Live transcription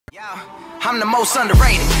I'm the most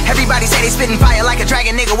underrated. Everybody say they spitting fire like a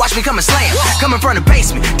dragon, nigga. Watch me come and slay 'em. Coming from the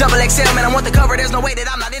basement, double XL, man. I want the cover. There's no way that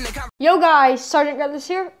I'm not in the cover. Yo guys, Sergeant Redless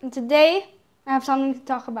here, and today I have something to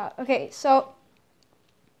talk about. Okay, so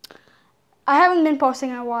I haven't been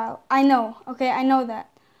posting in a while. I know, okay, I know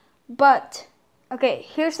that. But okay,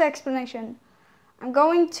 here's the explanation. I'm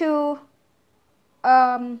going to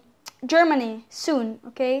Germany soon,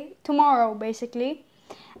 okay? Tomorrow basically.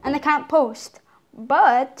 And I can't post.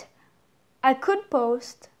 But I could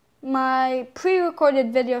post my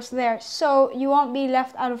pre-recorded videos there, so you won't be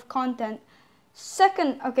left out of content.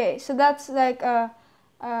 Second, okay, so that's like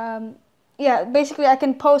yeah, basically I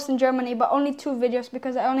can post in Germany, but only 2 videos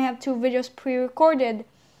because I only have 2 videos pre-recorded.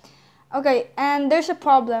 Okay, and there's a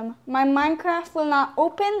problem. My Minecraft will not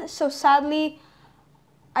open, so sadly,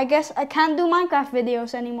 I guess I can't do Minecraft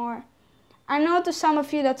videos anymore. I know to some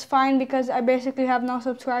of you that's fine because I basically have no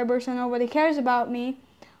subscribers and nobody cares about me.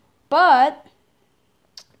 But,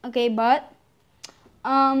 okay,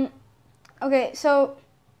 okay, so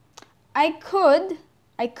I could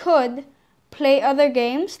play other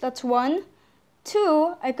games, that's 1.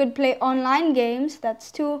 2, I could play online games,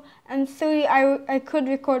 that's 2. And 3, I could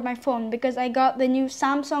record my phone because I got the new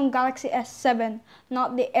Samsung Galaxy S7,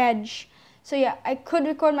 not the Edge. So yeah, I could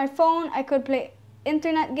record my phone, I could play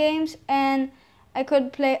internet games, and I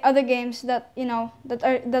could play other games that, you know,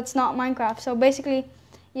 that's not Minecraft. So basically,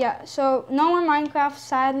 yeah, so no more Minecraft,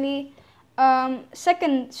 sadly.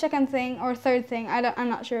 Second thing or third thing, I'm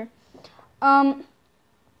not sure.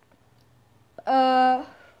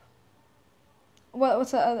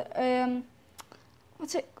 What's the other?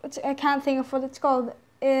 What's it? I can't think of what it's called.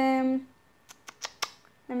 Let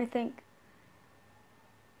me think.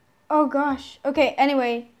 Oh gosh. Okay.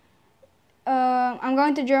 Anyway, I'm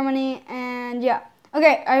going to Germany, and yeah.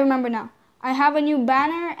 Okay, I remember now. I have a new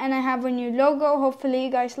banner and I have a new logo. Hopefully you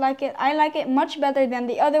guys like it. I like it much better than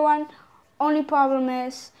the other one. Only problem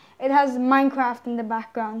is it has Minecraft in the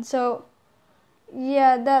background. So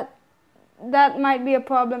yeah, that might be a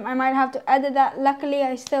problem. I might have to edit that. Luckily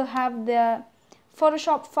I still have the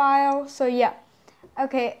Photoshop file. So yeah.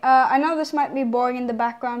 Okay, I know this might be boring in the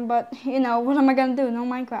background, but you know, what am I gonna do? No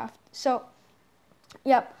Minecraft. So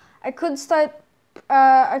yep, I could start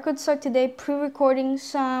today pre-recording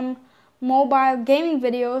some mobile gaming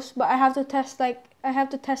videos, but I have to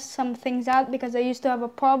test some things out because I used to have a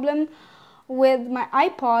problem with my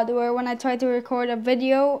iPod where when I try to record a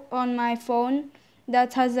video on my phone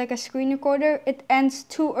that has like a screen recorder, it ends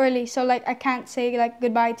too early, so like I can't say like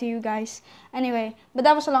goodbye to you guys. Anyway, but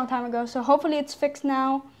that was a long time ago, so hopefully it's fixed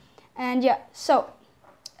now. And yeah, so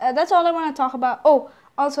that's all I want to talk about. Oh,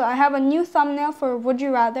 also I have a new thumbnail for Would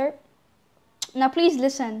You Rather. Now please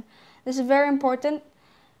listen, this is very important.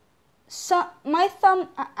 So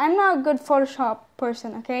I'm not a good Photoshop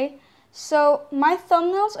person, okay? So my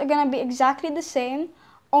thumbnails are gonna be exactly the same.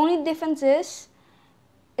 Only difference is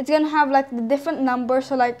it's gonna have like the different number.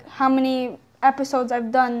 So like how many episodes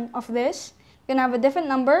I've done of this, it's gonna have a different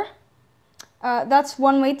number. That's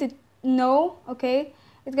one way to know, okay?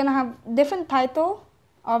 It's gonna have different title,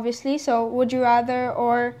 obviously. So Would You Rather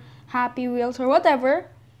or Happy Wheels or whatever.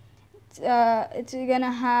 It's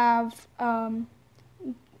gonna have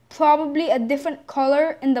probably a different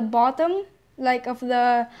color in the bottom, like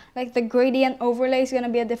the gradient overlay is gonna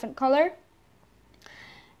be a different color.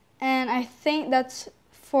 And I think that's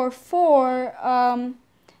for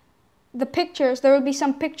the pictures. There will be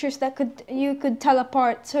some pictures that you could tell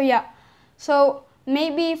apart. So yeah, so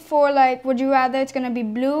maybe for like Would You Rather it's gonna be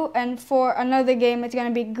blue, and for another game it's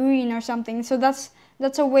gonna be green or something. So that's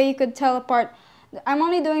a way you could tell apart. I'm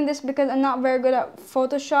only doing this because I'm not very good at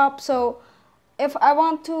Photoshop, so if I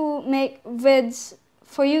want to make vids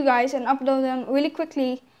for you guys and upload them really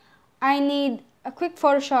quickly, I need a quick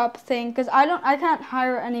Photoshop thing because I can't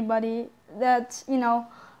hire anybody that's, you know,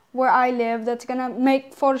 where I live that's gonna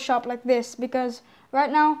make Photoshop like this, because right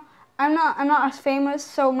now I'm not as famous,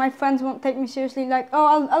 so my friends won't take me seriously. Like,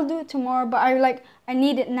 oh, I'll do it tomorrow, but I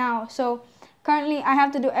need it now. So currently I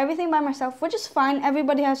have to do everything by myself, which is fine.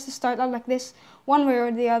 Everybody has to start out like this, one way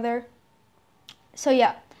or the other. So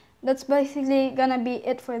yeah, that's basically gonna be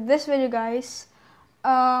it for this video, guys.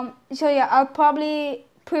 So yeah, I'll probably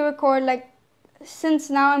pre-record, like, since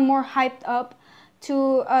now I'm more hyped up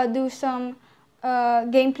to do some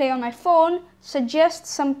gameplay on my phone. Suggest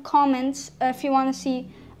some comments if you want to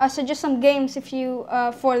see, suggest some games if you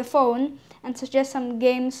for the phone, and suggest some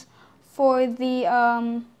games for the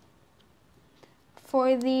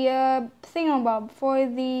thingamabob, for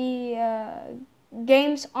the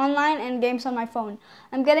games online and games on my phone.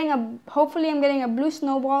 Hopefully I'm getting a blue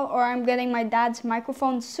snowball, or I'm getting my dad's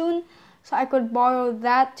microphone soon. so I could borrow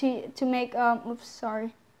that to make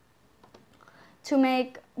to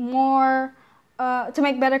make more to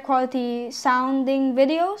make better quality sounding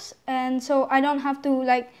videos, and so I don't have to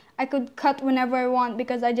like, I could cut whenever I want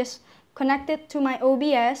because I just connect it to my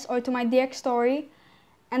OBS or to my Dxtory,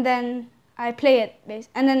 and then I play it,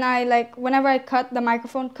 and then I like, whenever I cut, the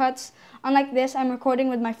microphone cuts. Unlike this, I'm recording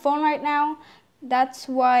with my phone right now. That's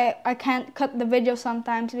why I can't cut the video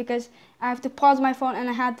sometimes, because I have to pause my phone and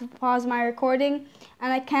I have to pause my recording,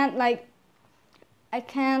 and I can't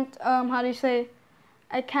how do you say,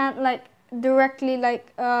 I can't like directly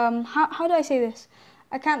like how do I say this?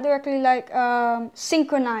 I can't directly like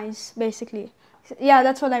synchronize, basically. Yeah,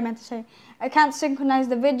 that's what I meant to say. I can't synchronize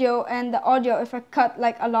the video and the audio if I cut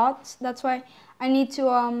like a lot. That's why I need to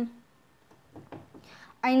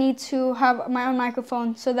have my own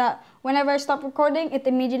microphone, so that whenever I stop recording, it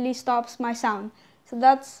immediately stops my sound. So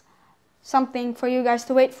that's something for you guys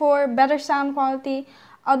to wait for, better sound quality.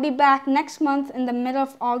 I'll be back next month in the middle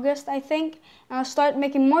of August, I think, and I'll start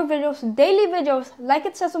making more videos, daily videos, like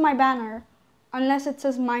it says on my banner, unless it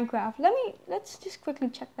says Minecraft. Let's just quickly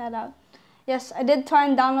check that out. Yes, I did try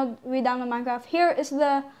and re-download Minecraft. Here's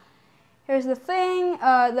the thing,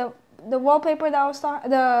 the wallpaper that I was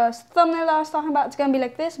the thumbnail that I was talking about. It's gonna be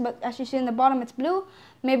like this, but as you see in the bottom, it's blue.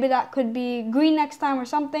 Maybe that could be green next time or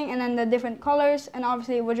something, and then the different colors, and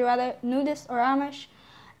obviously, would you rather nudist or Amish,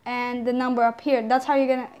 and the number up here. That's how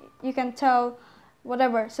you can tell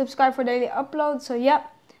whatever. Subscribe for daily uploads. So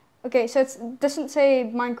yep. Okay, so it doesn't say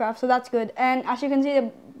Minecraft, so that's good. And as you can see,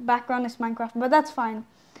 the background is Minecraft, but that's fine.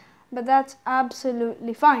 But that's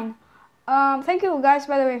absolutely fine. Thank you guys,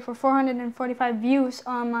 by the way, for 445 views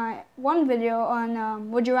on my one video on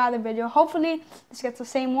Would You Rather video. Hopefully this gets the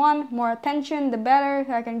same one. More attention, the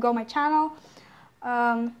better. I can grow my channel.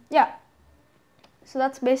 Yeah. So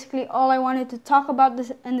that's basically all I wanted to talk about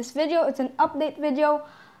in this video. It's an update video.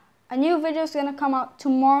 A new video is gonna come out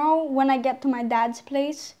tomorrow when I get to my dad's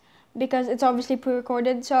place, because it's obviously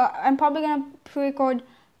pre-recorded. So I'm probably gonna pre-record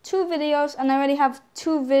 2 videos, and I already have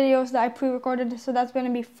 2 videos that I pre-recorded, so that's gonna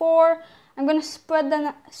be 4. I'm gonna spread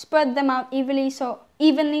them out evenly, so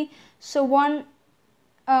one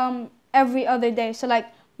every other day. So like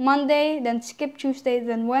Monday, then skip Tuesday,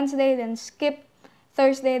 then Wednesday, then skip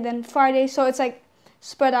Thursday, then Friday. So it's like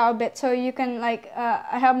spread out a bit, so you can like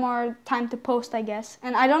I have more time to post, I guess.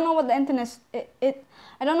 And I don't know what the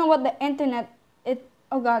internet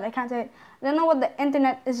oh god, I can't say it. I don't know what the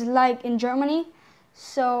internet is like in Germany.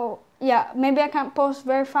 So yeah, maybe I can't post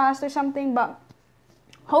very fast or something, but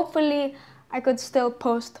hopefully I could still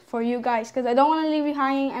post for you guys, because I don't want to leave you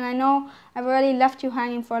hanging, and I know I've already left you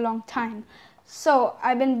hanging for a long time. So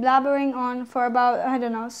I've been blabbering on for about, I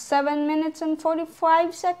don't know, 7 minutes and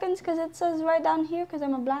 45 seconds, because it says right down here, because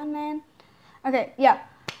I'm a blind man. Okay, yeah.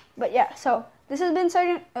 But yeah, so this has been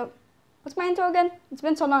Sergeant, what's my intro again? It's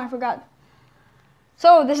been so long, I forgot.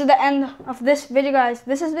 So this is the end of this video, guys.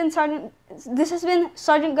 This has been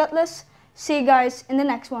Sergeant Gutless. See you guys in the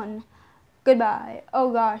next one. Goodbye.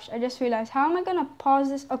 Oh gosh, I just realized, how am I gonna pause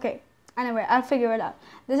this? Okay, anyway, I'll figure it out.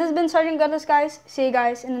 This has been Sergeant Gutless, guys. See you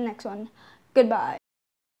guys in the next one. Goodbye.